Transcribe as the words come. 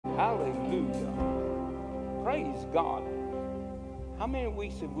Hallelujah. Praise God. How many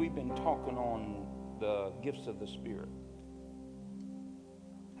weeks have we been talking on the gifts of the Spirit?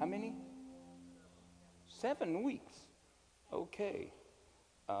 How many? 7 weeks. Okay.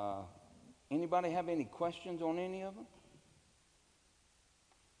 Uh, Anybody have any questions on any of them?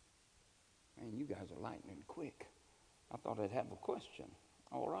 Man, you guys are lightning quick. I thought I'd have a question.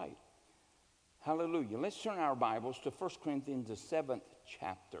 All right. Hallelujah. Let's turn our Bibles to 1 Corinthians, the 7th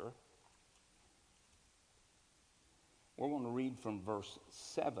chapter. We're going to read from verse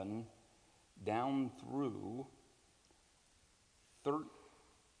 7 down through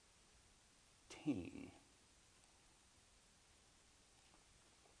 13.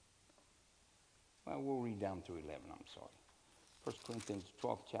 Well, we'll read down through 11, I'm sorry. 1 Corinthians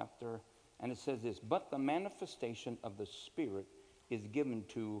 12th chapter, and it says this, "But the manifestation of the Spirit is given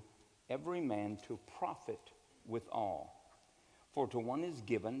to every man to profit withal. For to one is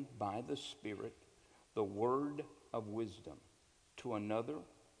given by the Spirit the word of wisdom, to another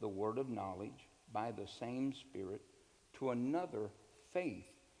the word of knowledge by the same Spirit, to another faith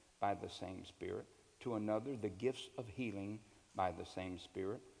by the same Spirit, to another the gifts of healing by the same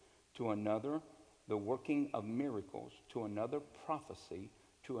Spirit, to another the working of miracles, to another prophecy,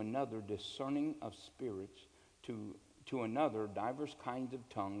 to another discerning of spirits, to another diverse kinds of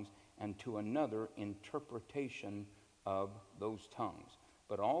tongues, and to another interpretation of those tongues.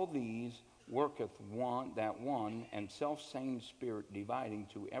 But all these worketh that one and self-same Spirit, dividing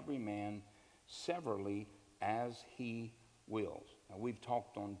to every man severally as he wills." Now, we've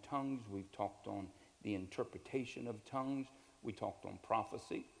talked on tongues, we've talked on the interpretation of tongues, we talked on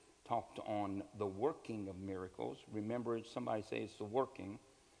prophecy, talked on the working of miracles. Remember, somebody say it's the working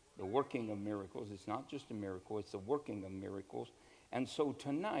of miracles. It's not just a miracle, it's the working of miracles. And so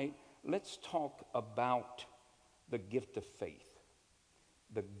tonight, let's talk about the gift of faith.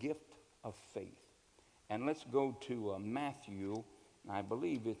 The gift of faith. And let's go to Matthew, I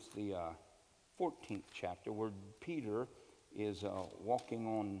believe it's the 14th chapter, where Peter is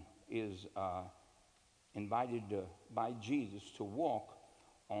invited by Jesus to walk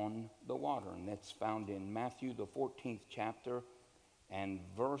on the water. And that's found in Matthew, the 14th chapter, and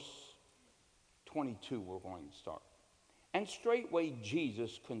verse 22 we're going to start. "And straightway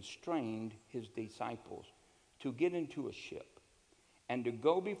Jesus constrained his disciples to get into a ship, and to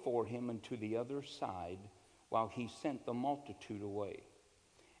go before him unto the other side, while he sent the multitude away.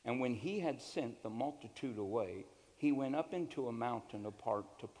 And when he had sent the multitude away, he went up into a mountain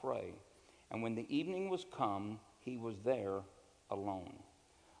apart to pray. And when the evening was come, he was there alone.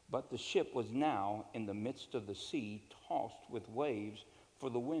 But the ship was now in the midst of the sea, tossed with waves, for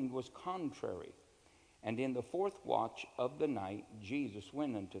the wind was contrary. And in the fourth watch of the night, Jesus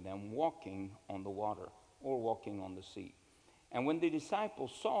went unto them, walking on the water," or walking on the sea. "And when the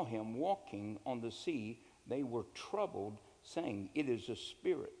disciples saw him walking on the sea, they were troubled, saying, It is a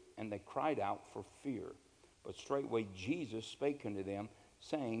spirit. And they cried out for fear. But straightway Jesus spake unto them,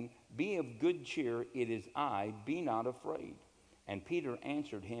 saying, Be of good cheer, it is I, be not afraid. And Peter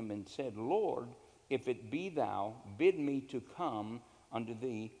answered him and said, Lord, if it be thou, bid me to come unto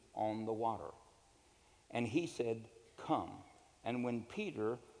thee on the water. And he said, Come. And when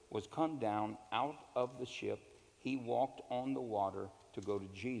Peter was come down out of the ship, he walked on the water to go to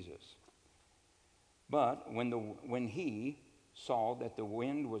Jesus. But when he saw that the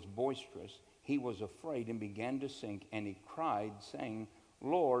wind was boisterous, he was afraid and began to sink, and he cried, saying,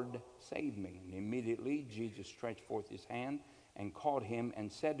 Lord, save me. And immediately Jesus stretched forth his hand and caught him,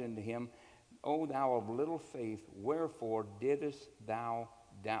 and said unto him, O thou of little faith, wherefore didst thou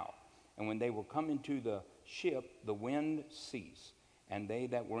doubt? And when they were come into the ship, the wind ceased. And they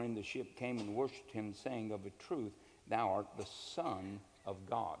that were in the ship came and worshipped him, saying, Of a truth, thou art the Son of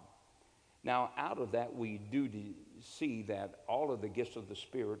God. Now, out of that, we do see that all of the gifts of the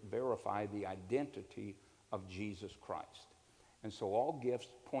Spirit verify the identity of Jesus Christ. And so all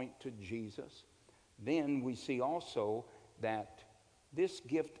gifts point to Jesus. Then we see also that this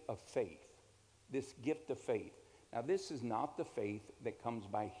gift of faith, now this is not the faith that comes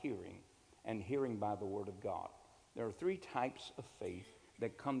by hearing, and hearing by the Word of God. There are 3 types of faith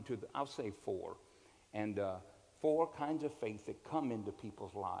that come to, I'll say 4, and 4 kinds of faith that come into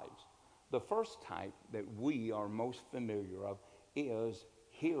people's lives. The first type that we are most familiar of is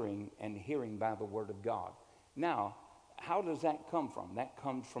hearing, and hearing by the Word of God. Now, how does that come from? That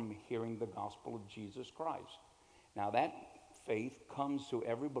comes from hearing the gospel of Jesus Christ. Now, that faith comes to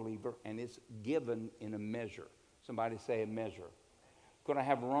every believer, and it's given in a measure. Somebody say a measure. Could I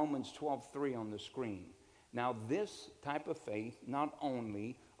have Romans 12:3 on the screen? Now, this type of faith not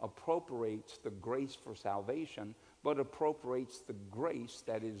only appropriates the grace for salvation, but appropriates the grace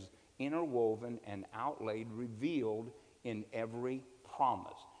that is interwoven and outlaid, revealed in every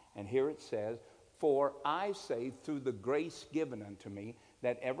promise. And here it says, "For I say through the grace given unto me,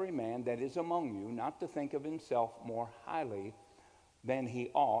 that every man that is among you, not to think of himself more highly than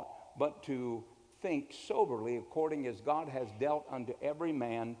he ought, but to think soberly according as God has dealt unto every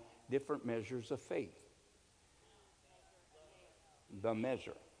man different measures of faith." The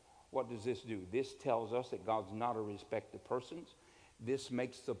measure. What does this do? This tells us that God's not a respecter of persons. This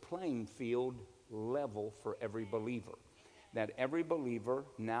makes the playing field level for every believer. That every believer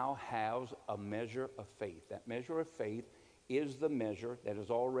now has a measure of faith. That measure of faith is the measure that has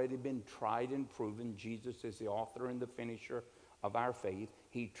already been tried and proven. Jesus is the author and the finisher of our faith.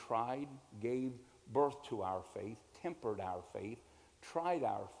 He tried, gave birth to our faith, tempered our faith, tried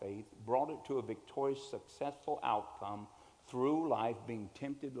our faith, brought it to a victorious, successful outcome through life, being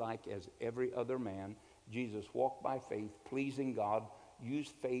tempted like as every other man. Jesus walked by faith, pleasing God,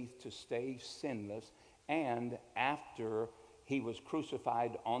 used faith to stay sinless, and after he was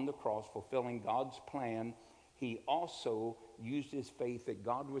crucified on the cross, fulfilling God's plan, he also used his faith that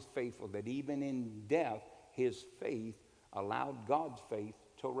God was faithful, that even in death, his faith allowed God's faith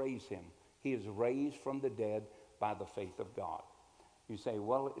to raise him. He is raised from the dead by the faith of God. You say,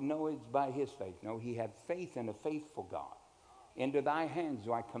 well, no, it's by his faith. No, he had faith in a faithful God. Into thy hands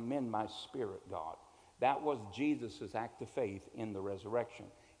do I commend my spirit, God. That was Jesus' act of faith in the resurrection.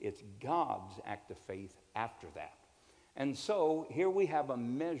 It's God's act of faith after that. And so here we have a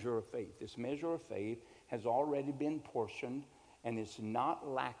measure of faith. This measure of faith has already been portioned, and it's not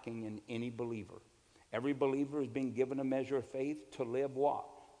lacking in any believer. Every believer is being given a measure of faith to live what?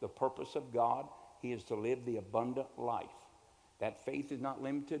 The purpose of God. He is to live the abundant life. That faith is not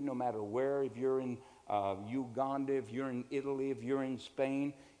limited no matter where. If you're in Uganda, if you're in Italy, if you're in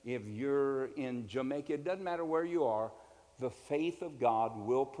Spain, if you're in Jamaica, it doesn't matter where you are. The faith of God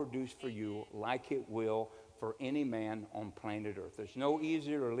will produce for you like it will for any man on planet Earth. There's no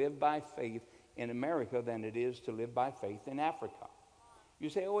easier to live by faith in America than it is to live by faith in Africa. You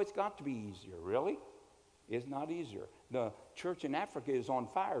say, oh, it's got to be easier. Really? It's not easier. The church in Africa is on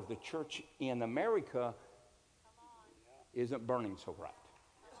fire. The church in America isn't burning so bright.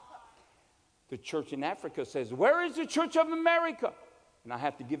 The church in Africa says, where is the church of America? And I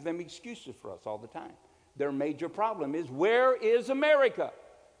have to give them excuses for us all the time. Their major problem is, where is America?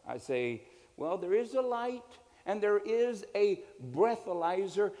 I say, well, there is a light and there is a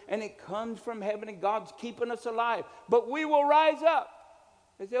breathalyzer and it comes from heaven and God's keeping us alive. But we will rise up.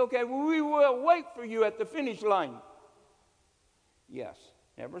 They say, okay, well, we will wait for you at the finish line. Yes,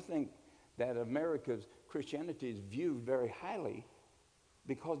 never think that America's Christianity is viewed very highly,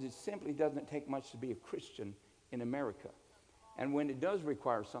 because it simply doesn't take much to be a Christian in America. And when it does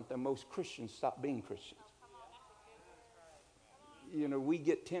require something, most Christians stop being Christians. You know, we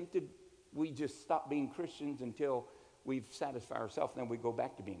get tempted, we just stop being Christians until we've satisfied ourselves, and then we go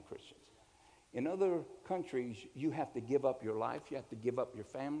back to being Christians. In other countries, you have to give up your life, you have to give up your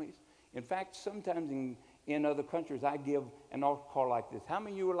families. In fact, sometimes in other countries, I give an altar call like this. How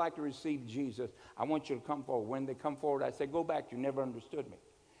many of you would like to receive Jesus? I want you to come forward. When they come forward, I say, go back. You never understood me.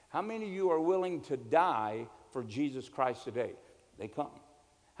 How many of you are willing to die for Jesus Christ today? They come.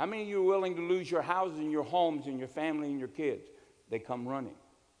 How many of you are willing to lose your houses and your homes and your family and your kids? They come running.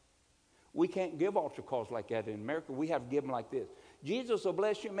 We can't give altar calls like that in America. We have to give them like this. Jesus will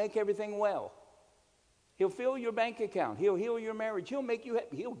bless you and make everything well. He'll fill your bank account. He'll heal your marriage. He'll make you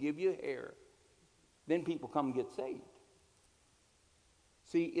happy. He'll give you hair. Then people come and get saved.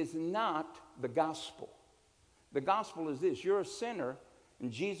 See, it's not the gospel. The gospel is this. You're a sinner,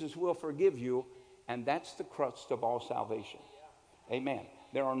 and Jesus will forgive you, and that's the crust of all salvation. Amen.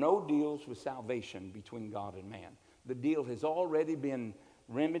 There are no deals with salvation between God and man. The deal has already been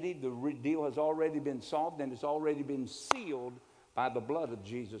remedied. The deal has already been solved, and it's already been sealed by the blood of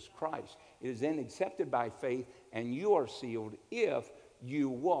Jesus Christ. It is then accepted by faith, and you are sealed if you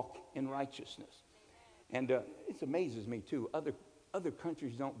walk in righteousness. And it amazes me, too. Other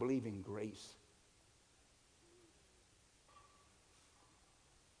countries don't believe in grace.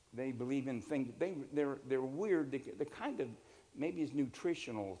 They believe in things. They're weird. They're kind of, maybe it's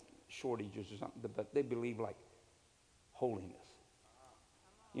nutritional shortages or something, but they believe like holiness.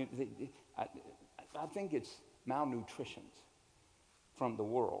 You know, I think it's malnutrition from the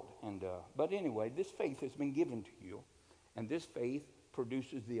world. But anyway, this faith has been given to you, and this faith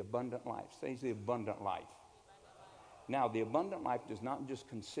produces the abundant life. Says the abundant life. Now, the abundant life does not just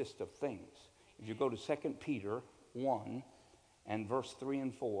consist of things. If you go to 2 Peter 1 and verse 3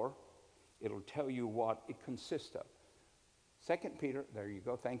 and 4, it'll tell you what it consists of. Second Peter, there you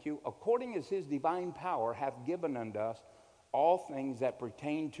go, thank you. According as his divine power hath given unto us all things that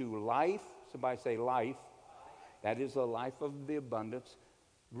pertain to life. Somebody say life. That is the life of the abundance.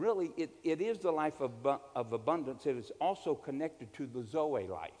 Really, it is the life of abundance. It is also connected to the Zoe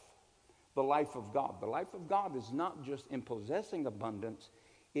life, the life of God. The life of God is not just in possessing abundance.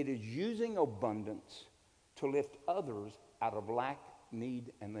 It is using abundance to lift others out of lack,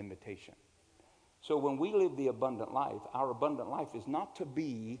 need, and limitation. So when we live the abundant life, our abundant life is not to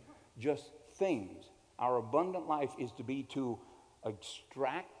be just things. Our abundant life is to be to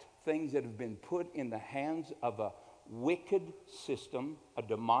extract things that have been put in the hands of a wicked system, a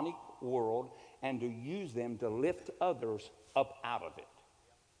demonic world, and to use them to lift others up out of it.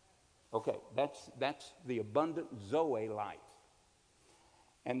 Okay, that's the abundant Zoe life.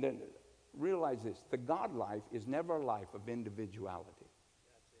 And then realize this, the God life is never a life of individuality.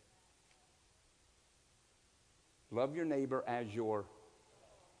 Love your neighbor as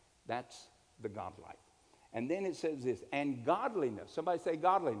that's the God life. And then it says this, and godliness. Somebody say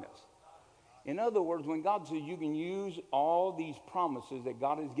godliness. In other words, when God says you can use all these promises that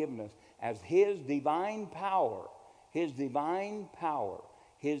God has given us as his divine power, his divine power,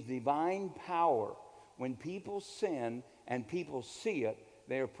 his divine power. When people sin and people see it,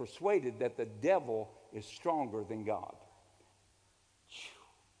 they are persuaded that the devil is stronger than God.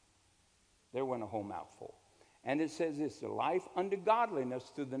 There went a whole mouthful. And it says this, the life unto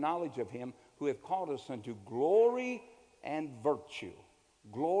godliness through the knowledge of him who hath called us unto glory and virtue.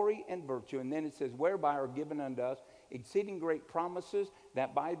 Glory and virtue. And then it says, whereby are given unto us exceeding great promises,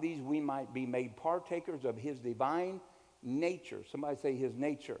 that by these we might be made partakers of his divine nature. Somebody say his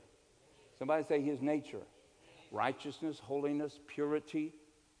nature. Somebody say his nature. Righteousness, holiness, purity.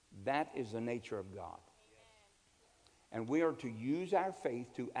 That is the nature of God. And we are to use our faith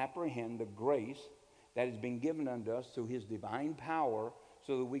to apprehend the grace that has been given unto us through his divine power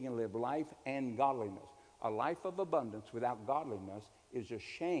so that we can live life and godliness. A life of abundance without godliness is a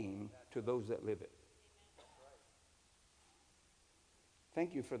shame to those that live it.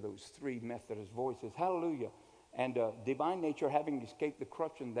 Thank you for those three Methodist voices. Hallelujah. And divine nature having escaped the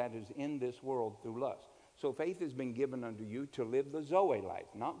corruption that is in this world through lust. So faith has been given unto you to live the Zoe life,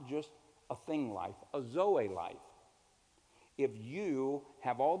 not just a thing life, a Zoe life. If you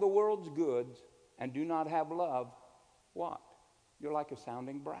have all the world's goods and do not have love, what? You're like a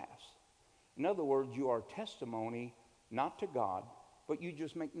sounding brass. In other words, you are testimony not to God, but you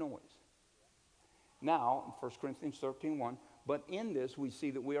just make noise. Now, 1 Corinthians 13:1, but in this we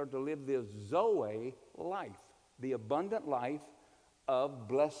see that we are to live the Zoe life, the abundant life of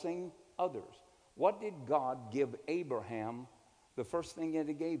blessing others. What did God give Abraham? The first thing that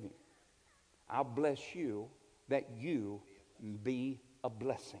he gave him. I'll bless you that you be a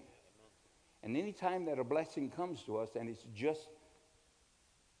blessing. And anytime that a blessing comes to us and it's just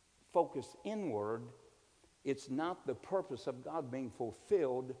focused inward, it's not the purpose of God being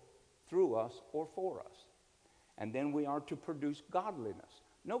fulfilled through us or for us. And then we are to produce godliness.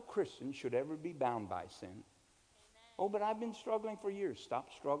 No Christian should ever be bound by sin. Amen. Oh, but I've been struggling for years. Stop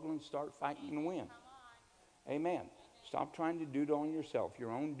struggling, start fighting and win. Amen. Stop trying to do it on yourself.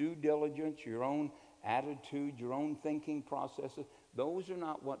 Your own due diligence, your own attitude, your own thinking processes, those are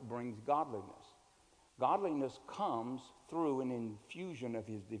not what brings godliness. Godliness comes through an infusion of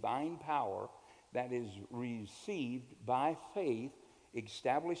his divine power that is received by faith,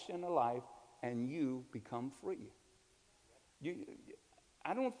 established in a life, and you become free.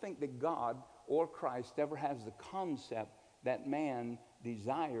 I don't think that God or Christ ever has the concept that man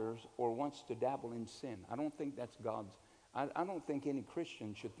desires or wants to dabble in sin. I don't think that's God's. I don't think any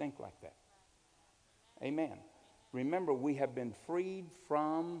Christian should think like that. Amen. Remember, we have been freed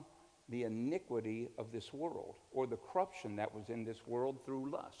from the iniquity of this world, or the corruption that was in this world through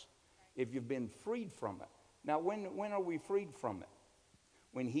lust. If you've been freed from it. Now, when are we freed from it?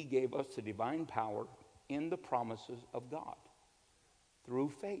 When he gave us the divine power in the promises of God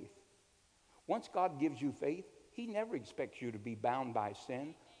through faith. Once God gives you faith, he never expects you to be bound by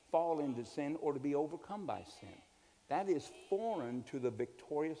sin, fall into sin, or to be overcome by sin. That is foreign to the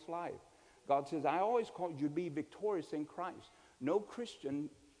victorious life. God says, I always called you to be victorious in Christ. No Christian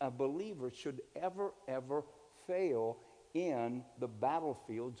believer should ever fail in the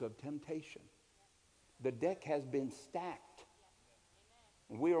battlefields of temptation. The deck has been stacked.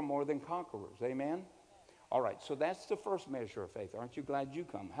 We are more than conquerors. Amen? All right, so that's the first measure of faith. Aren't you glad you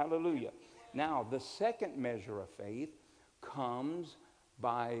come? Hallelujah. Now, the second measure of faith comes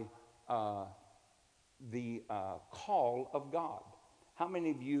by the call of God. How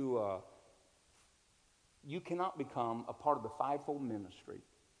many of you, you cannot become a part of the fivefold ministry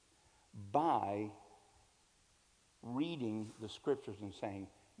by reading the scriptures and saying,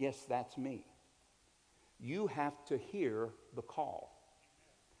 yes, that's me. You have to hear the call.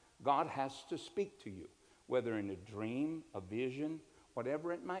 God has to speak to you, whether in a dream, a vision,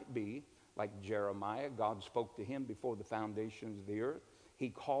 whatever it might be. Like Jeremiah, God spoke to him before the foundations of the earth. He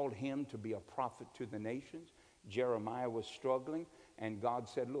called him to be a prophet to the nations. Jeremiah was struggling, and God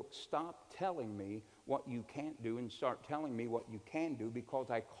said, look, stop telling me what you can't do and start telling me what you can do,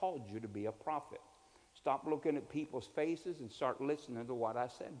 because I called you to be a prophet. Stop looking at people's faces and start listening to what I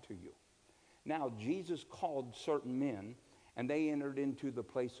said to you. Now, Jesus called certain men, and they entered into the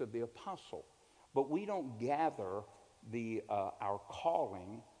place of the apostle. But we don't gather our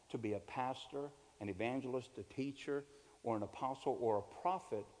calling to be a pastor, an evangelist, a teacher, or an apostle, or a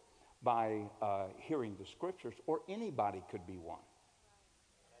prophet by hearing the scriptures, or anybody could be one.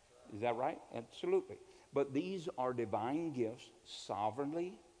 Is that right? Absolutely. But these are divine gifts,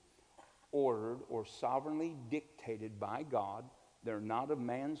 sovereignly ordered or sovereignly dictated by God. They're not of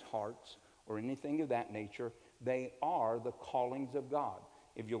man's hearts or anything of that nature. They are the callings of God.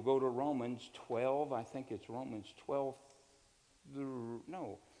 If you'll go to Romans 12, I think it's Romans 12,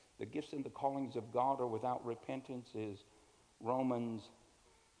 no, the gifts and the callings of God are without repentance is Romans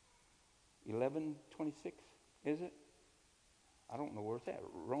 11:26, is it? I don't know where it's at.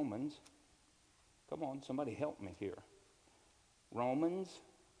 Romans, come on, somebody help me here. Romans,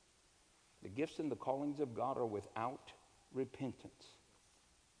 the gifts and the callings of God are without repentance.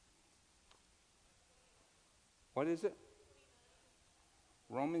 What is it?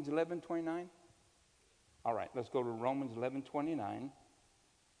 Romans 11:29? All right, let's go to Romans 11:29.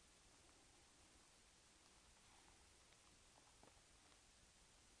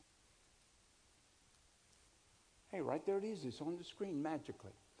 Hey, right there it is. It's on the screen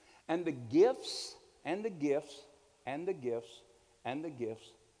magically. And the gifts, and the gifts, and the gifts, and the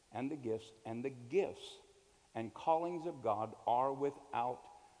gifts, and the gifts, and the gifts, and callings of God are without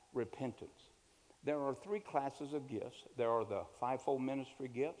repentance. There are three classes of gifts. There are the fivefold ministry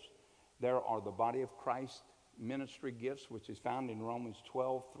gifts. There are the body of Christ ministry gifts, which is found in Romans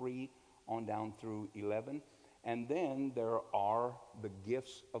 12:3 on down through 11. And then there are the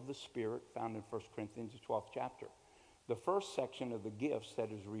gifts of the Spirit found in 1 Corinthians, the 12th chapter. The first section of the gifts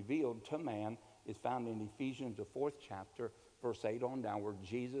that is revealed to man is found in Ephesians, the 4th chapter, verse 8 on down, where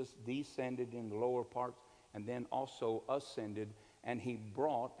Jesus descended in the lower parts and then also ascended, and he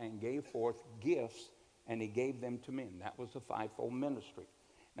brought and gave forth gifts, and he gave them to men. That was the fivefold ministry.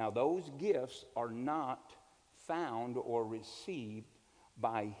 Now, those gifts are not found or received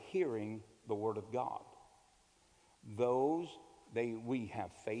by hearing the Word of God. We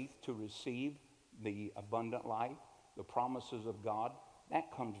have faith to receive the abundant life, the promises of God. That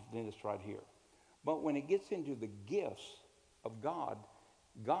comes from this right here. But when it gets into the gifts of God,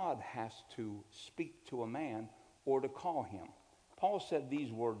 God has to speak to a man or to call him. Paul said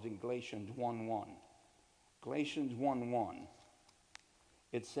these words in Galatians 1:1. Galatians 1:1.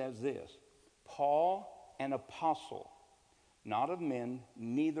 It says this, Paul, an apostle, not of men,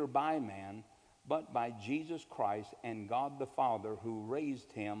 neither by man, but by Jesus Christ and God the Father, who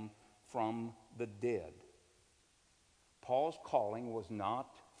raised him from the dead. Paul's calling was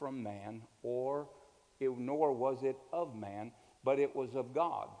not from man, nor was it of man, but it was of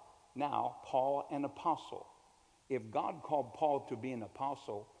God. Now, Paul, an apostle. If God called Paul to be an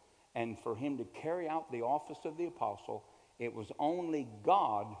apostle and for him to carry out the office of the apostle, it was only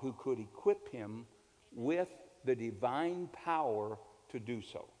God who could equip him with the divine power to do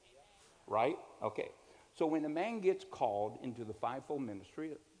so. Right? Okay. So when a man gets called into the fivefold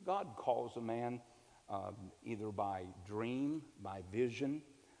ministry, God calls a man either by dream, by vision.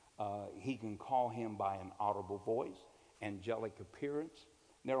 He can call him by an audible voice, angelic appearance.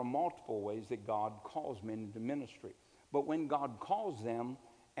 There are multiple ways that God calls men into ministry. But when God calls them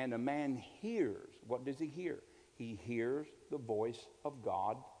and a man hears, what does he hear? He hears the voice of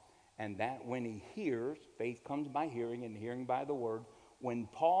God. And that when he hears, faith comes by hearing and hearing by the word. When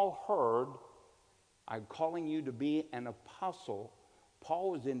Paul heard, I'm calling you to be an apostle,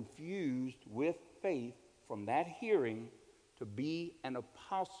 Paul was infused with faith from that hearing to be an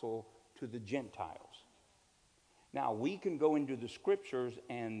apostle to the Gentiles. Now, we can go into the scriptures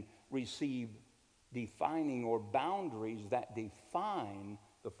and receive defining or boundaries that define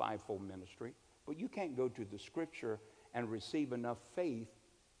the fivefold ministry, but you can't go to the scripture and receive enough faith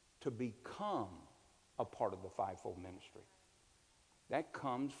to become a part of the fivefold ministry. That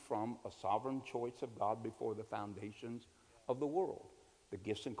comes from a sovereign choice of God before the foundations of the world. The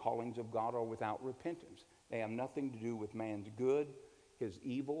gifts and callings of God are without repentance. They have nothing to do with man's good, his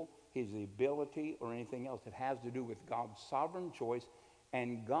evil, his ability, or anything else. It has to do with God's sovereign choice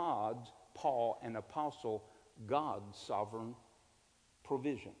and God's, Paul, an apostle, God's sovereign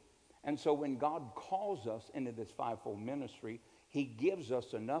provision. And so when God calls us into this fivefold ministry, he gives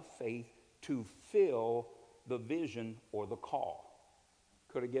us enough faith to fill the vision or the call.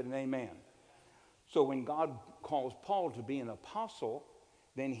 Could I get an amen? So when God calls Paul to be an apostle,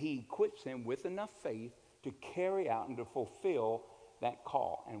 then he equips him with enough faith to carry out and to fulfill that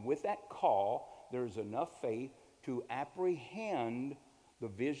call. And with that call, there's enough faith to apprehend the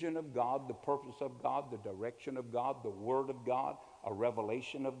vision of God, the purpose of God, the direction of God, the word of God, a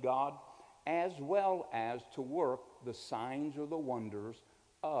revelation of God, as well as to work the signs or the wonders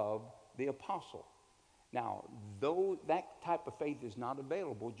of the apostle. Now, though that type of faith is not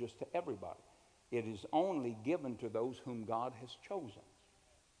available just to everybody, it is only given to those whom God has chosen.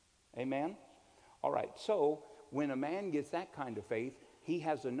 Amen? All right, so when a man gets that kind of faith, he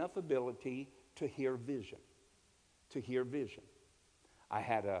has enough ability to hear vision. To hear vision. I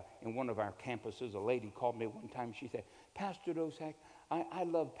had in one of our campuses, a lady called me one time. She said, Pastor Dosak, I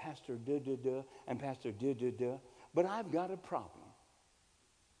love Pastor da-da-da and Pastor da-da-da, but I've got a problem.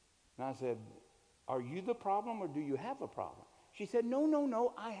 And I said, are you the problem or do you have a problem? She said,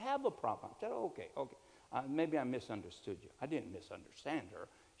 no, I have a problem. I said, okay. Maybe I misunderstood you. I didn't misunderstand her.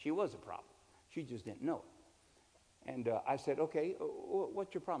 She was a problem. She just didn't know it. And I said, okay,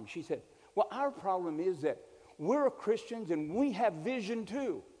 what's your problem? She said, well, our problem is that we're Christians and we have vision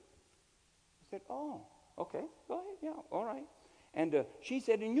too. I said, oh, okay, go ahead, yeah, all right. And she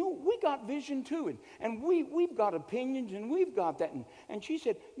said, and we got vision too, and we've got opinions, and we've got that. And she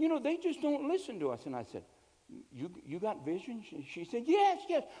said, they just don't listen to us. And I said, you got vision? She said, yes,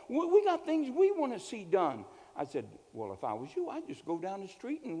 we got things we want to see done. I said, well, if I was you, I'd just go down the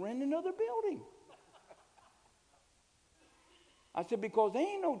street and rent another building. I said, because there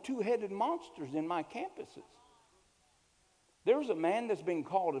ain't no two-headed monsters in my campuses. There's a man that's been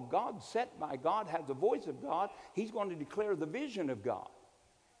called of God, set by God, has the voice of God. He's going to declare the vision of God.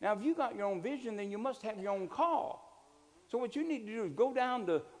 Now, if you got your own vision, then you must have your own call. So what you need to do is go down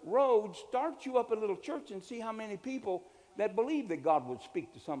the road, start you up a little church, and see how many people that believe that God would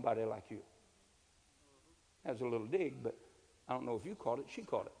speak to somebody like you. That's a little dig, but I don't know if you caught it. She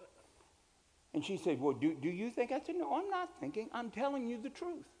caught it. And she said, well, do you think? I said, no, I'm not thinking. I'm telling you the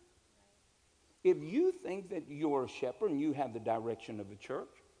truth. If you think that you're a shepherd and you have the direction of the church,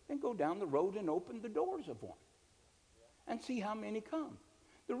 then go down the road and open the doors of one and see how many come.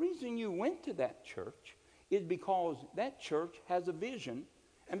 The reason you went to that church is because that church has a vision,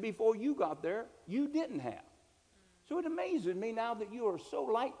 and before you got there, you didn't have. So it amazes me now that you are so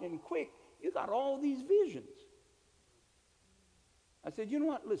light and quick, you got all these visions. I said, you know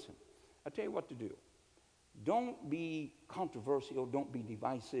what? Listen, I'll tell you what to do. Don't be controversial. Don't be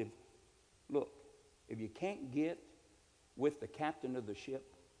divisive. Look, if you can't get with the captain of the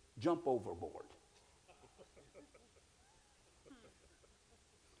ship, jump overboard.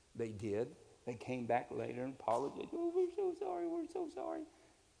 They did. They came back later and apologized. Oh, we're so sorry.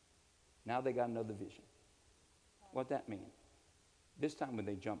 Now they got another vision. What that mean? This time when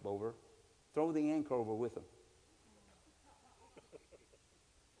they jump over, throw the anchor over with them.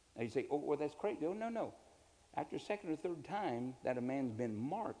 Now you say, oh, well, that's crazy. Oh, no. After the second or third time that a man's been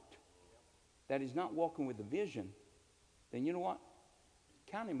marked, that he's not walking with a vision, then you know what?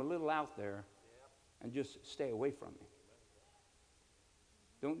 Count him a little out there and just stay away from him.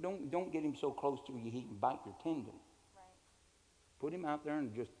 Don't get him so close to you he can bite your tendon. Right. Put him out there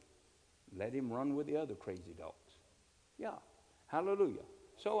and just let him run with the other crazy dogs. Yeah. Hallelujah.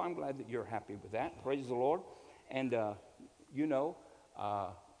 So I'm glad that you're happy with that. Praise the Lord. And,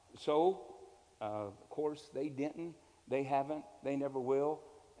 of course, they didn't. They haven't. They never will.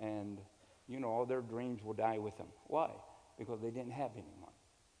 And all their dreams will die with them. Why? Because they didn't have anyone.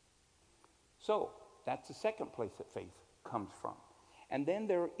 So that's the second place that faith comes from. And then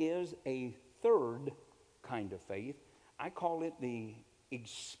there is a third kind of faith. I call it the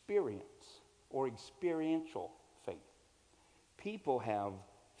experience or experiential faith. People have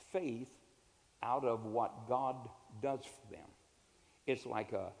faith out of what God does for them. It's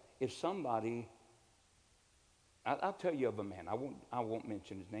like if somebody... I'll tell you of a man. I won't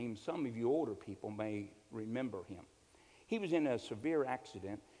mention his name. Some of you older people may remember him. He was in a severe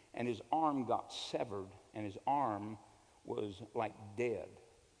accident, and his arm got severed, and his arm was like dead.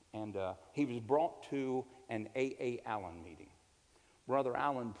 And he was brought to an A.A. Allen meeting. Brother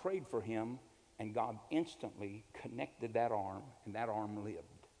Allen prayed for him, and God instantly connected that arm, and that arm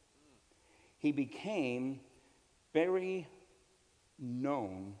lived. He became very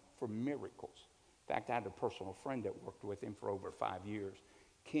known for miracles. In fact, I had a personal friend that worked with him for over 5 years.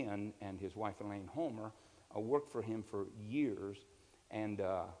 Ken and his wife Elaine Homer worked for him for years, and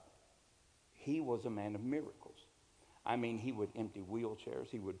He was a man of miracles. I mean, he would empty wheelchairs.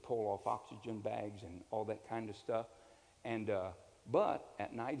 He would pull off oxygen bags and all that kind of stuff. But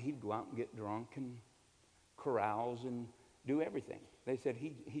at night, he'd go out and get drunk and carouse and do everything. They said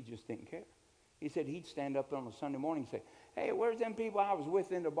he just didn't care. He said he'd stand up on a Sunday morning and say, hey, where's them people I was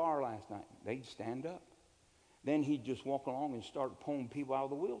with in the bar last night? They'd stand up. Then he'd just walk along and start pulling people out of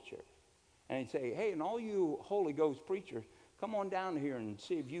the wheelchair. And he'd say, hey, and all you Holy Ghost preachers, come on down here and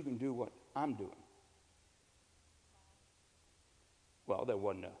see if you can do what I'm doing. Well, there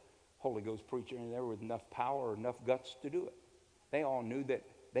wasn't a Holy Ghost preacher in there with enough power or enough guts to do it. They all knew that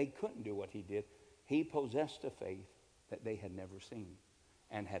they couldn't do what he did. He possessed a faith that they had never seen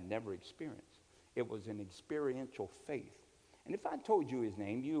and had never experienced. It was an experiential faith. And if I told you his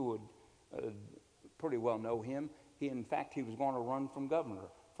name, you would pretty well know him. In fact, he was going to run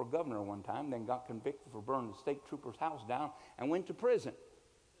for governor one time, then got convicted for burning the state trooper's house down and went to prison.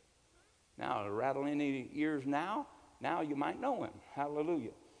 Now, to rattle any ears now you might know him.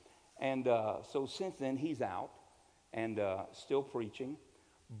 Hallelujah. And so since then, he's out and still preaching.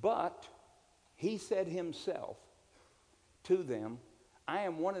 But he said himself to them, I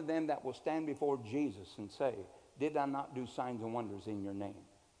am one of them that will stand before Jesus and say, did I not do signs and wonders in your name?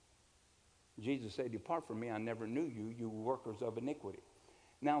 Jesus said, depart from me, I never knew you, you workers of iniquity.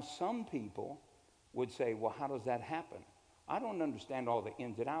 Now, some people would say, well, how does that happen? I don't understand all the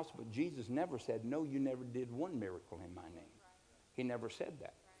ins and outs, but Jesus never said, no, you never did one miracle in my name. He never said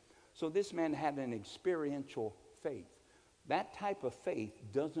that. So this man had an experiential faith. That type of faith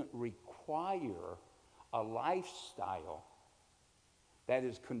doesn't require a lifestyle that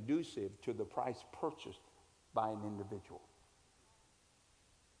is conducive to the price purchased by an individual.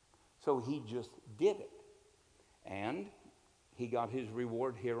 So he just did it. And he got his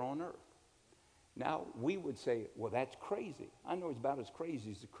reward here on earth. Now, we would say, well, that's crazy. I know it's about as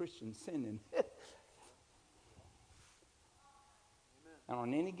crazy as a Christian sinning. And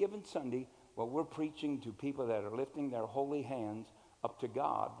on any given Sunday, well, we're preaching to people that are lifting their holy hands up to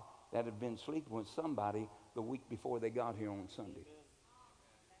God that have been sleeping with somebody the week before they got here on Sunday.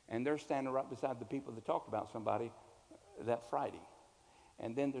 And they're standing right beside the people that talked about somebody that Friday.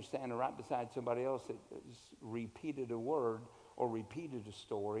 And then they're standing right beside somebody else that repeated a word or repeated a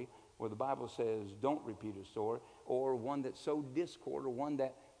story where the Bible says don't repeat a story, or one that sowed discord, or one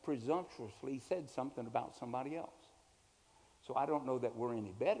that presumptuously said something about somebody else. So I don't know that we're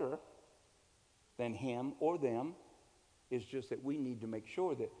any better than him or them. It's just that we need to make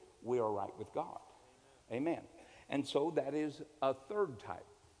sure that we are right with God. Amen. And so that is a third type.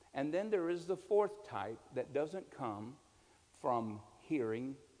 And then there is the fourth type that doesn't come from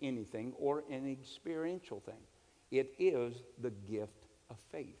hearing anything or an experiential thing. It is the gift of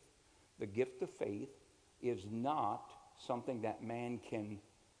faith. The gift of faith is not something that man can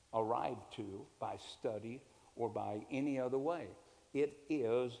arrive to by study or by any other way. It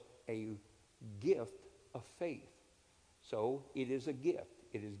is a gift of faith. So it is a gift.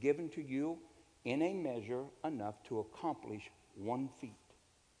 It is given to you in a measure enough to accomplish 1 feat.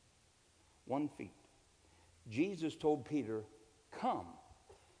 1 feat. Jesus told Peter, come.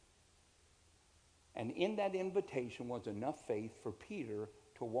 And in that invitation was enough faith for Peter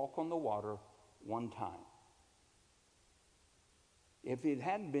to walk on the water 1 time. If it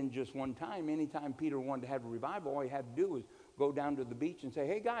hadn't been just 1 time, anytime Peter wanted to have a revival, all he had to do was go down to the beach and say,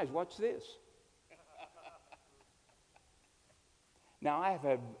 hey guys, watch this. Now I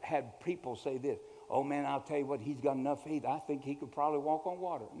have had people say this, oh man, I'll tell you what, he's got enough faith, I think he could probably walk on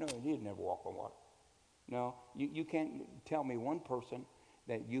water. No, he'd never walk on water. No, you can't tell me one person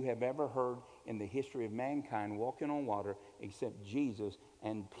that you have ever heard in the history of mankind walking on water except Jesus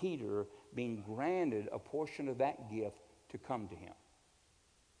and Peter being granted a portion of that gift to come to him.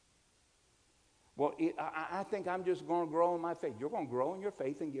 Well, I think I'm just going to grow in my faith. You're going to grow in your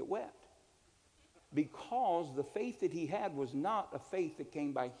faith and get wet. Because the faith that he had was not a faith that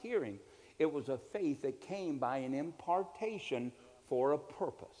came by hearing. It was a faith that came by an impartation for a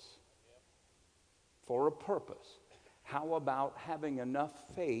purpose. For a purpose. How about having enough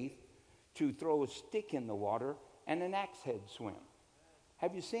faith to throw a stick in the water and an axe head swim?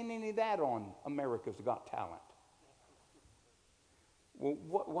 Have you seen any of that on America's Got Talent?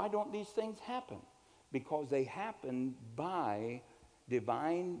 Well, why don't these things happen? Because they happen by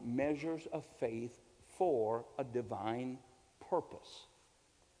divine measures of faith for a divine purpose.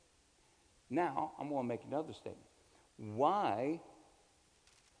 Now, I'm going to make another statement. Why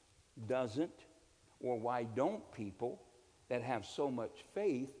don't people that have so much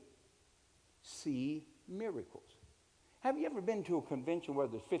faith see miracles? Have you ever been to a convention where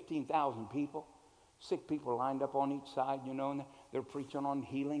there's 15,000 people? Sick people lined up on each side, and they're preaching on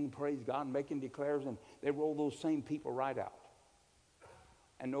healing, praise God, making declares, and they roll those same people right out.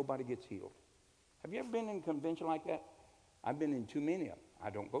 And nobody gets healed. Have you ever been in a convention like that? I've been in too many of them. I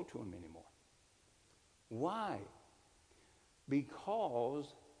don't go to them anymore. Why?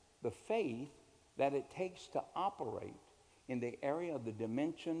 Because the faith that it takes to operate in the area of the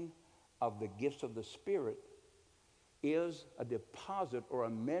dimension of the gifts of the Spirit is a deposit or a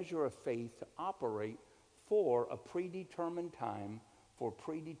measure of faith to operate for a predetermined time, for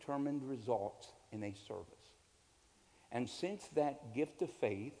predetermined results in a service. And since that gift of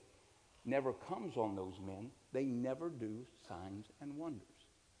faith never comes on those men, they never do signs and wonders.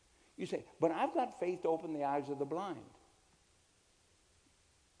 You say, but I've got faith to open the eyes of the blind.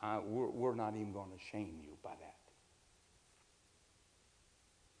 We're not even going to shame you by that.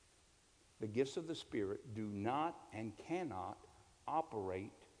 The gifts of the Spirit do not and cannot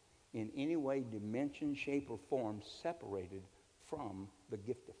operate in any way, dimension, shape, or form separated from the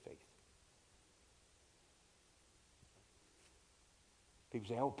gift of faith. People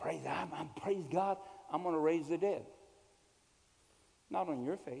say, oh, praise God, I'm going to raise the dead. Not on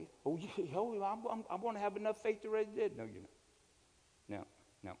your faith. Oh, I'm going to have enough faith to raise the dead. No, you're not.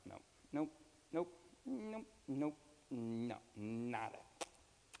 No, nada.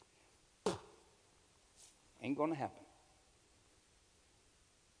 Ain't going to happen.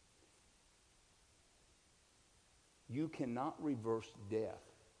 You cannot reverse death.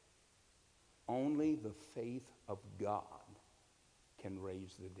 Only the faith of God can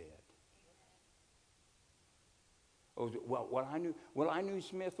raise the dead. Oh, I knew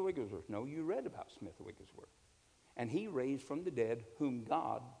Smith Wigglesworth. No, you read about Smith Wigglesworth. And he raised from the dead whom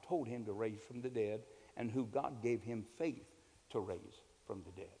God told him to raise from the dead and who God gave him faith to raise from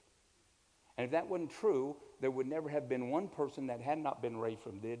the dead. And if that wasn't true, there would never have been one person that had not been raised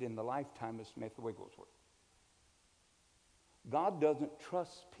from the dead in the lifetime of Smith Wigglesworth. God doesn't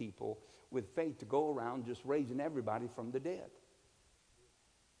trust people with faith to go around just raising everybody from the dead.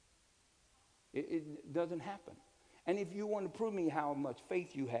 It doesn't happen. And if you want to prove me how much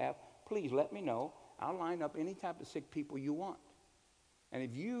faith you have, please let me know. I'll line up any type of sick people you want. And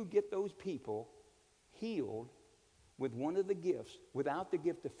if you get those people healed with one of the gifts, without the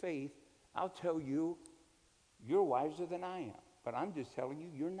gift of faith, I'll tell you, you're wiser than I am. But I'm just telling you,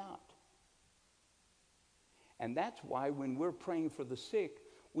 you're not. And that's why when we're praying for the sick,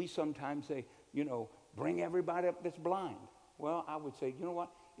 we sometimes say, bring everybody up that's blind. Well, I would say, you know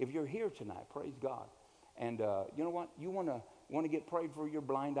what? If you're here tonight, praise God. And you know what? You want to get prayed for your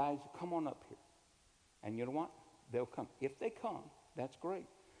blind eyes? Come on up here. And you know what? They'll come. If they come, that's great.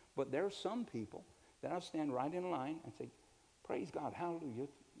 But there are some people that I'll stand right in line and say, praise God, hallelujah.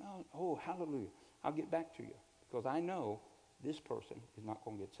 Oh, hallelujah. I'll get back to you. Because I know this person is not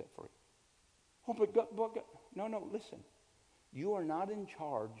going to get set free. Oh, but God, no, listen. You are not in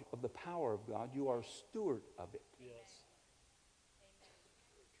charge of the power of God. You are a steward of it. Yes.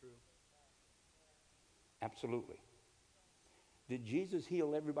 True. Absolutely. Did Jesus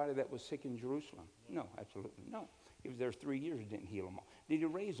heal everybody that was sick in Jerusalem? No, absolutely no. He was there 3 years and didn't heal them all. Did he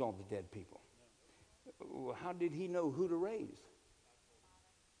raise all the dead people? No. How did he know who to raise?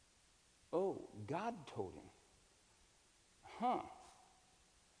 Oh, God told him.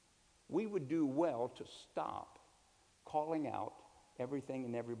 We would do well to stop calling out everything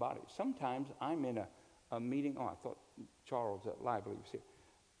and everybody. Sometimes I'm in a meeting. Oh, I thought Charles at Lively was here.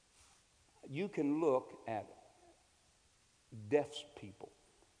 You can look at deaf people.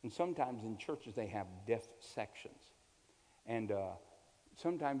 And sometimes in churches they have deaf sections. And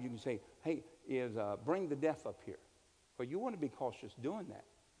sometimes you can say, hey, bring the deaf up here. But you want to be cautious doing that.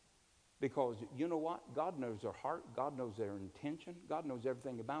 Because you know what? God knows their heart. God knows their intention. God knows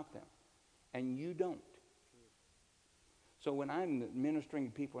everything about them. And you don't. So when I'm ministering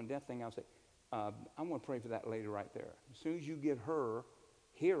to people in deaf thing, I'll say, I'm going to pray for that lady right there. As soon as you get her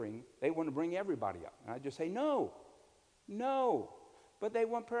hearing, they want to bring everybody up. And I just say, no. But they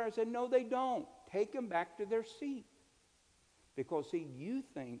want prayer. I said, no, they don't. Take them back to their seat. Because, see, you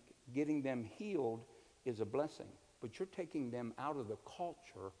think getting them healed is a blessing. But you're taking them out of the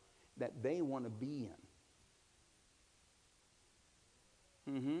culture that they want to be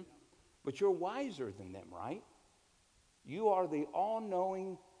in. But you're wiser than them, right? You are the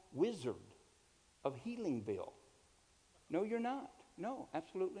all-knowing wizard of Healingville. No, you're not. No,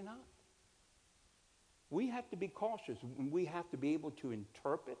 absolutely not. We have to be cautious. We have to be able to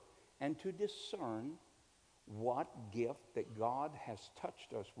interpret and to discern what gift that God has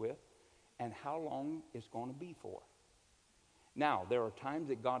touched us with and how long it's going to be for. Now, there are times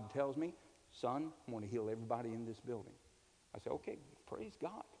that God tells me, son, I want to heal everybody in this building. I say, okay, praise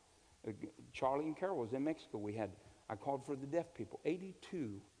God. Charlie and Carol was in Mexico. I called for the deaf people.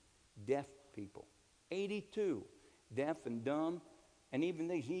 82 deaf people. 82 deaf and dumb, and even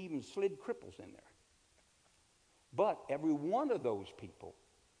they even slid cripples in there. But every one of those people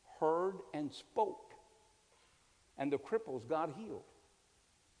heard and spoke, and the cripples got healed.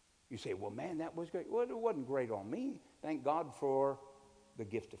 You say, well, man, that was great. Well, it wasn't great on me. Thank God for the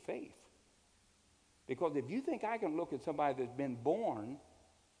gift of faith. Because if you think I can look at somebody that's been born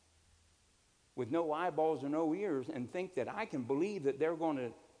with no eyeballs and no ears and think that I can believe that they're going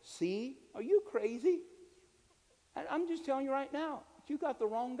to see, are you crazy? I'm just telling you right now, you got the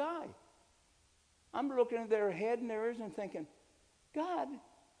wrong guy. I'm looking at their head and their ears and thinking, God,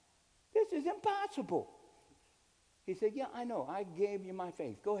 this is impossible. He said, yeah, I know. I gave you my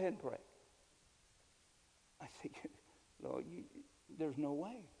faith. Go ahead and pray. I said, Lord, there's no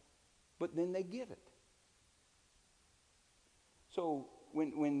way. But then they get it. So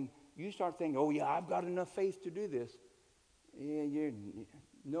when you start thinking, oh, yeah, I've got enough faith to do this,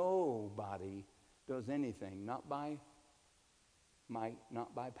 nobody does anything, not by might,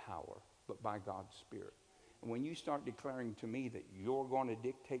 not by power, but by God's Spirit. And when you start declaring to me that you're going to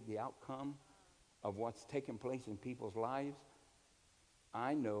dictate the outcome of what's taking place in people's lives,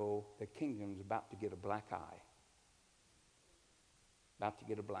 I know the kingdom's about to get a black eye. About to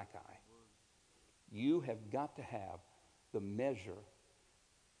get a black eye. You have got to have the measure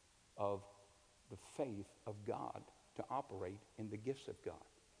of the faith of God to operate in the gifts of God.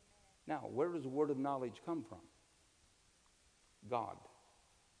 Now, where does the word of knowledge come from? God.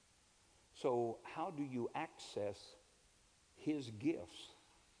 So how do you access his gifts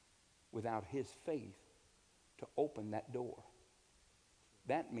without his faith to open that door?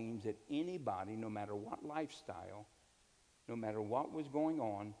 That means that anybody, no matter what lifestyle, no matter what was going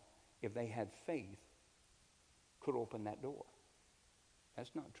on, if they had faith, could open that door.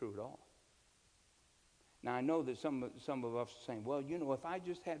 That's not true at all. Now, I know that some of us are saying, well, you know, if I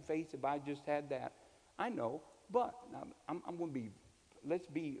just had faith, if I just had that, I know, but I'm going to be, let's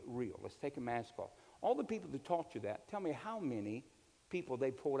be real. Let's take a mask off. All the people that taught you that, tell me how many people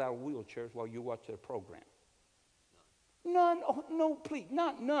they pulled out of wheelchairs while you watched their program? None. Oh, no, please,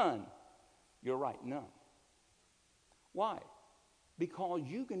 not none. You're right, none. Why? Because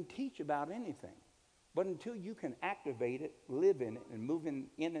you can teach about anything, but until you can activate it, live in it, and move in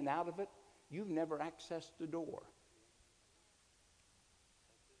and out of it, you've never accessed the door.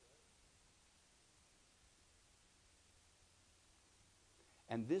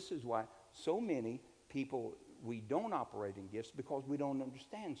 And this is why so many people, we don't operate in gifts because we don't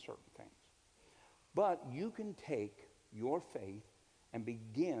understand certain things. But you can take your faith and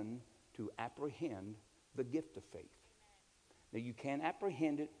begin to apprehend the gift of faith. Now, you can't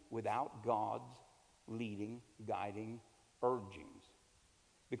apprehend it without God's leading, guiding, urgings.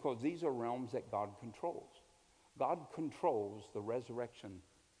 Because these are realms that God controls. God controls the resurrection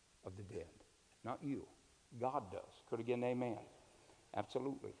of the dead. Not you. God does. Could again, amen.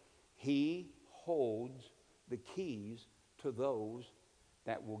 Absolutely. He holds the keys to those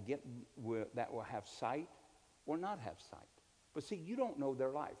that will have sight or not have sight. But see, you don't know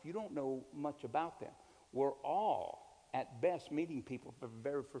their life. You don't know much about them. We're all, at best, meeting people for the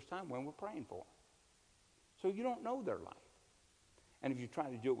very first time when we're praying for them. So you don't know their life. And if you try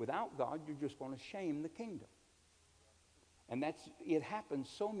to do it without God, you're just going to shame the kingdom. And it happens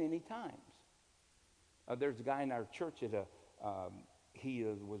so many times. There's a guy in our church that he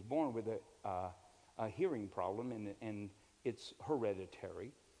was born with a hearing problem, and it's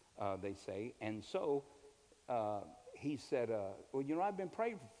hereditary, they say. And so he said, well, you know, I've been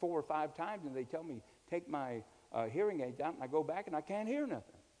praying 4 or 5 times, and they tell me, take my hearing aids out, and I go back, and I can't hear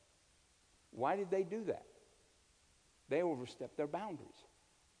nothing. Why did they do that? They overstepped their boundaries.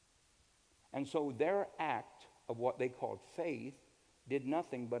 And so their act of what they called faith did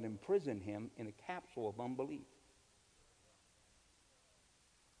nothing but imprison him in a capsule of unbelief.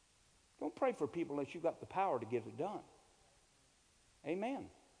 Don't pray for people unless you've got the power to get it done. Amen.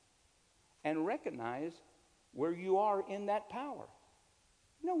 And recognize where you are in that power.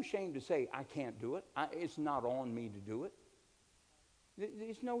 No shame to say, I can't do it. It's not on me to do it.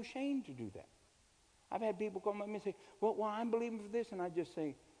 There's no shame to do that. I've had people come up to me and say, well, I'm believing for this. And I just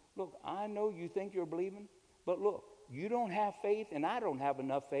say, look, I know you think you're believing, but look, you don't have faith and I don't have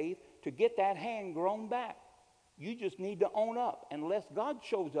enough faith to get that hand grown back. You just need to own up. Unless God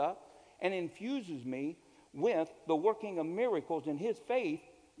shows up and infuses me with the working of miracles in his faith,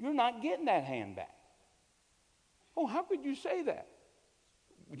 you're not getting that hand back. Oh, how could you say that?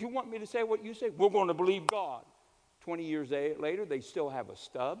 Would you want me to say what you say? We're going to believe God. 20 years later, they still have a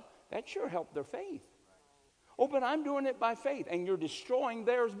stub. That sure helped their faith. Oh, but I'm doing it by faith, and you're destroying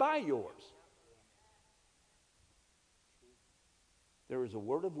theirs by yours. there is a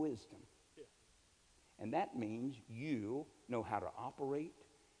word of wisdom. Yeah. And that means you know how to operate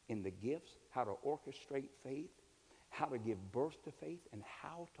in the gifts, how to orchestrate faith, how to give birth to faith, and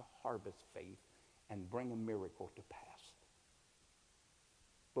how to harvest faith and bring a miracle to pass.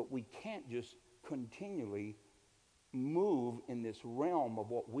 But we can't just continually move in this realm of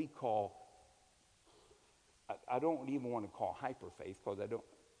what we call, I don't even want to call hyper faith, because I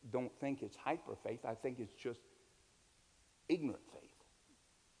don't think it's hyper faith. I think it's just ignorant faith.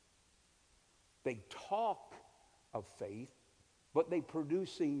 They talk of faith, but they're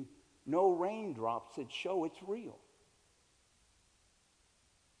producing no raindrops that show it's real.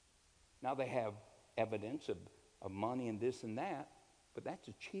 Now they have evidence of money and this and that, but that's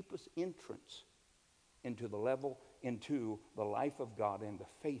the cheapest entrance into the life of God and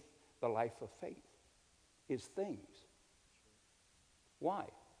the life of faith is things. Why?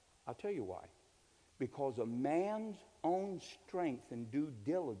 I'll tell you why. Because a man's own strength and due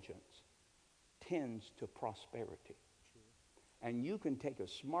diligence tends to prosperity. And you can take a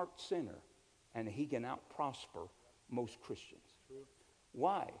smart sinner and he can out-prosper most Christians.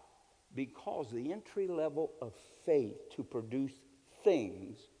 Why? Because the entry level of faith to produce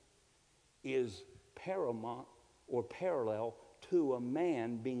things is paramount or parallel to a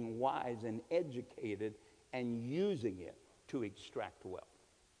man being wise and educated and using it to extract wealth.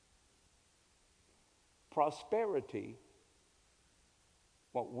 Prosperity,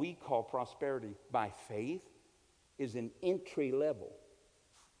 what we call prosperity by faith, is an entry level.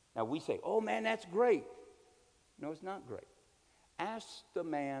 Now we say, oh man, that's great. No, it's not great. Ask the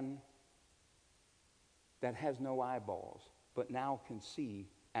man that has no eyeballs but now can see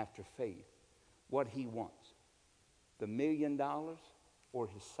after faith what he wants. The $1 million or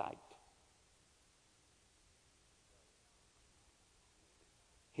his sight.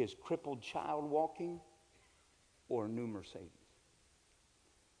 His crippled child walking or a new Mercedes.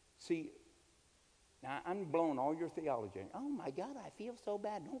 See, now I'm blowing all your theology. Oh my God, I feel so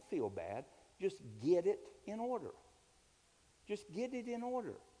bad. Don't feel bad. Just get it in order. Just get it in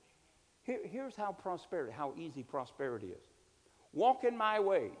order. Here's how easy prosperity is. Walk in my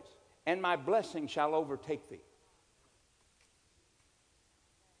ways, and my blessing shall overtake thee.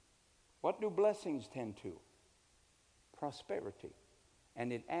 What do blessings tend to? Prosperity.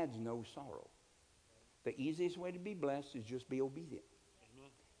 And it adds no sorrow. The easiest way to be blessed is just be obedient. Amen.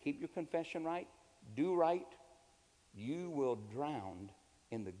 Keep your confession right. Do right. You will drown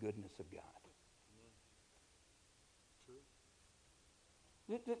in the goodness of God.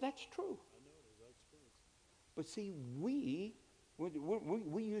 True. That's true. I know it is. I experience it. But see, we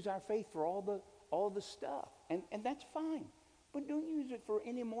use our faith for all the stuff, and that's fine. But don't use it for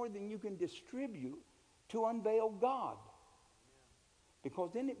any more than you can distribute to unveil God,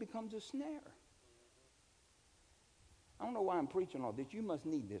 because then it becomes a snare. I don't know why I'm preaching all this. You must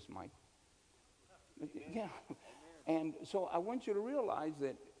need this, Mike. Yeah. And so I want you to realize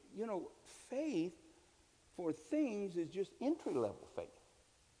that, faith for things is just entry-level faith.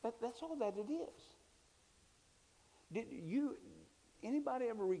 That's all that it is. Did anybody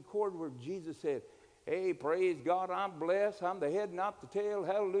ever record where Jesus said, hey, praise God, I'm blessed, I'm the head, not the tail,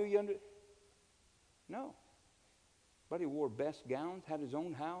 hallelujah? No. But he wore best gowns, had his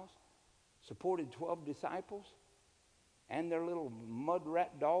own house, supported 12 disciples, and their little mud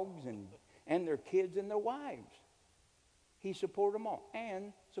rat dogs, and their kids and their wives. He supported them all,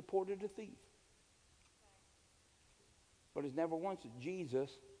 and supported a thief. But it's never once that Jesus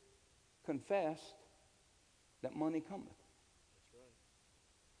confessed that money cometh. That's right.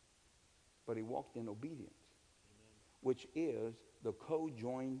 But he walked in obedience. Amen. Which is the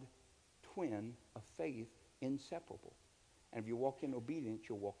co-joined twin of faith, inseparable. And if you walk in obedience,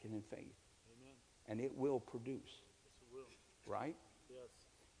 you're walking in faith. Amen. And it will produce. Yes, it will. Right? Yes.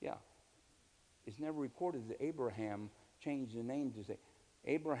 Yeah. It's never recorded that Abraham changed the name to say,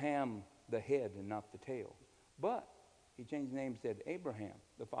 Abraham the head and not the tail. But he changed the name and said, Abraham,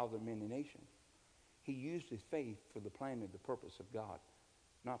 the father of many nations. He used his faith for the plan and the purpose of God,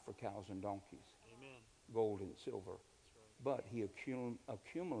 not for cows and donkeys, Amen. gold and silver. That's right. But he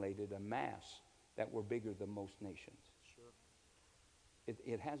accumulated a mass that were bigger than most nations. Sure.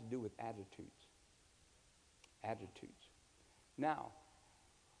 It has to do with attitudes. Attitudes. Now,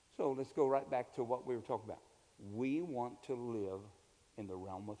 so let's go right back to what we were talking about. We want to live in the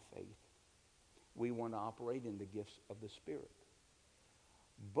realm of faith. We want to operate in the gifts of the Spirit.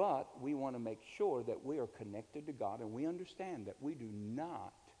 But we want to make sure that we are connected to God, and we understand that we do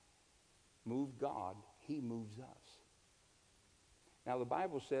not move God, he moves us. Now the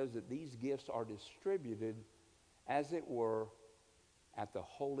Bible says that these gifts are distributed, as it were, at the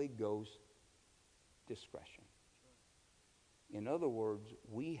Holy Ghost discretion. In other words,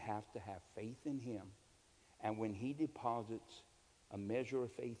 we have to have faith in him. And when he deposits a measure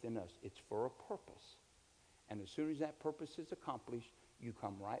of faith in us, it's for a purpose. And as soon as that purpose is accomplished, you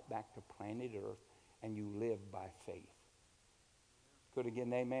come right back to planet Earth and you live by faith. Could I get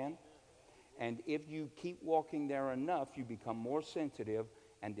an amen? And if you keep walking there enough, you become more sensitive,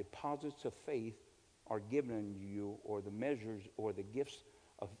 and deposits of faith are given to you, or the measures or the gifts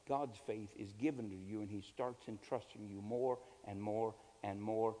of God's faith is given to you, and he starts entrusting you more and more and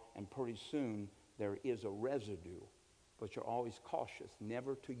more, and pretty soon there is a residue, but you're always cautious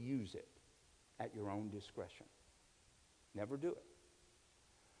never to use it at your own discretion. Never do it.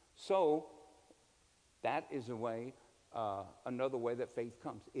 So that is a way, another way that faith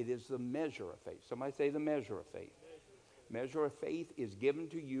comes. It is the measure of faith. Somebody say the measure of faith. Measure of faith is given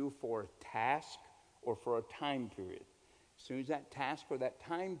to you for a task or for a time period. As soon as that task or that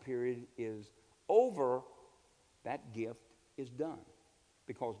time period is over, that gift is done.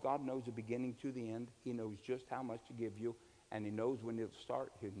 Because God knows the beginning to the end. He knows just how much to give you, and he knows when it'll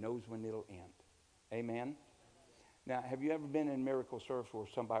start. He knows when it'll end. Amen? Now, have you ever been in miracle service where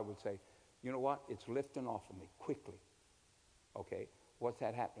somebody would say, you know what, it's lifting off of me quickly? Okay, what's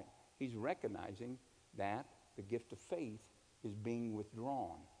that happening? He's recognizing that the gift of faith is being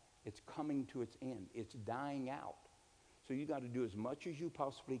withdrawn. It's coming to its end. It's dying out. So you got to do as much as you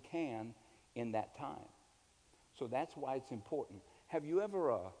possibly can in that time. So that's why it's important. Have you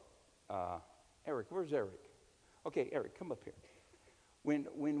ever, Eric, where's Eric? Okay, Eric, come up here.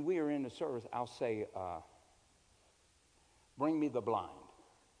 When we are in the service, I'll say, bring me the blind.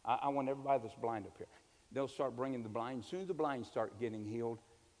 I want everybody that's blind up here. They'll start bringing the blind. As soon as the blind start getting healed,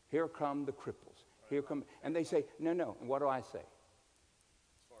 here come the cripples. Here come, and they say, no. And what do I say?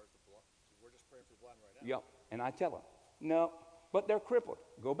 As far as the blind, we're just praying for the blind right now. Yep. And I tell them, no, but they're crippled.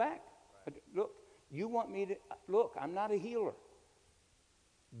 Go back. Right. Look, you want me to, look, I'm not a healer.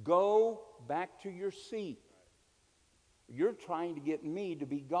 Go back to your seat. Right. You're trying to get me to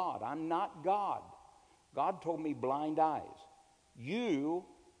be God. I'm not God. God told me blind eyes. You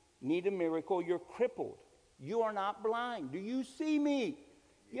need a miracle. You're crippled. You are not blind. Do you see me?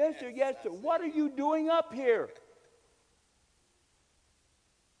 Yes, sir. Yes, sir. What are you doing up here?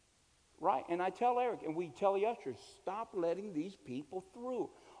 Right. And I tell Eric, and we tell the ushers, stop letting these people through.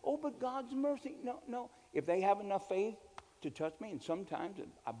 Oh, but God's mercy. No. If they have enough faith to touch me, and sometimes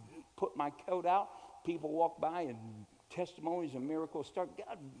I put my coat out, people walk by and testimonies and miracles start.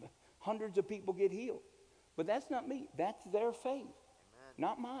 God, hundreds of people get healed. But that's not me. That's their faith. Amen.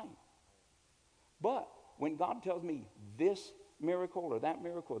 Not mine. But when God tells me this miracle or that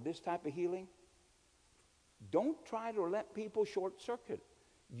miracle or this type of healing, don't try to let people short circuit.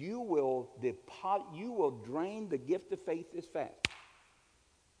 You will drain the gift of faith this fast.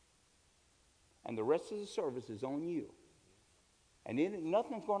 And the rest of the service is on you. And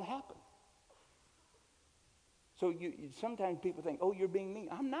nothing's going to happen. So sometimes people think, oh, you're being mean.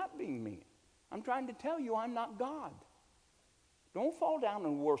 I'm not being mean. I'm trying to tell you I'm not God. Don't fall down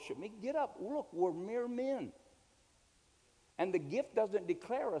and worship me. Get up. Look, we're mere men. And the gift doesn't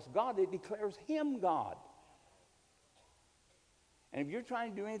declare us God. It declares him God. And if you're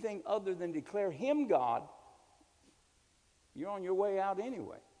trying to do anything other than declare him God, you're on your way out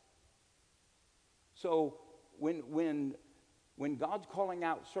anyway. So when God's calling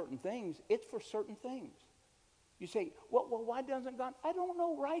out certain things, it's for certain things. You say, well, why doesn't God? I don't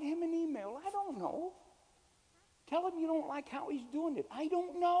know. Write him an email. I don't know. Tell him you don't like how he's doing it. I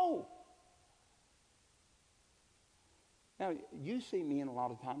don't know. Now, you see me, and a lot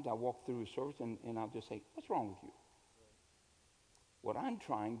of times I walk through a service and I'll just say, what's wrong with you? What I'm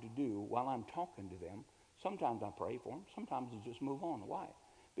trying to do while I'm talking to them, sometimes I pray for them, sometimes I just move on. Why?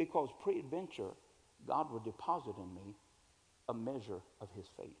 Because pre-adventure, God will deposit in me a measure of his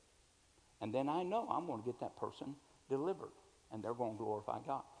faith. And then I know I'm going to get that person delivered, and they're going to glorify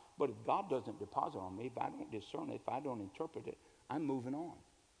God. But if God doesn't deposit on me, if I don't discern it, if I don't interpret it, I'm moving on.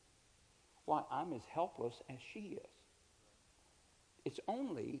 Why? I'm as helpless as she is. It's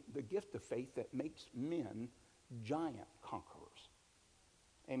only the gift of faith that makes men giant conquerors.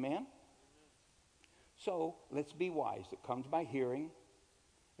 Amen? So let's be wise. It comes by hearing,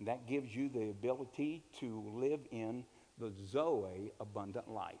 and that gives you the ability to live in the Zoe abundant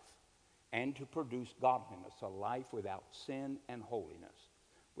life and to produce godliness, a life without sin and holiness,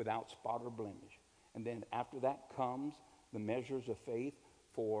 without spot or blemish. And then after that comes the measures of faith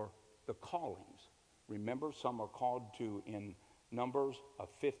for the callings. Remember, some are called to in numbers of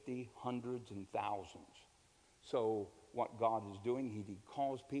 50, hundreds, and thousands. So what God is doing, he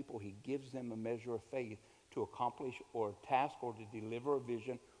calls people, he gives them a measure of faith to accomplish or a task or to deliver a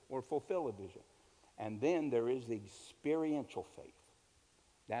vision or fulfill a vision. And then there is the experiential faith.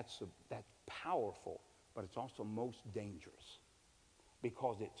 That's powerful, but it's also most dangerous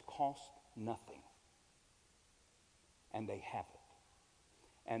because it's cost nothing. And they have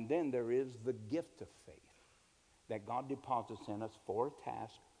it. And then there is the gift of faith that God deposits in us for a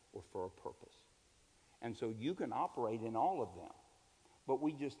task or for a purpose. And so you can operate in all of them, but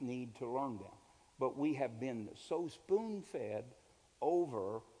we just need to learn them. But we have been so spoon-fed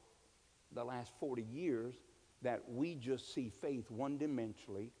over the last 40 years that we just see faith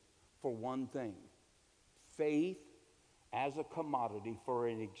one-dimensionally for one thing. Faith as a commodity for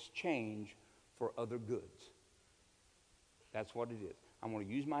an exchange for other goods. That's what it is. I'm going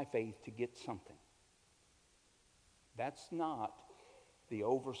to use my faith to get something. That's not the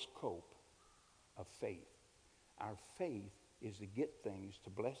overscope of faith. Our faith is to get things, to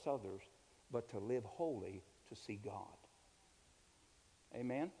bless others, but to live holy, to see God.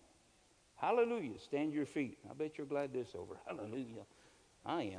 Amen? Hallelujah. Stand to your feet. I bet you're glad this is over. Hallelujah. I am.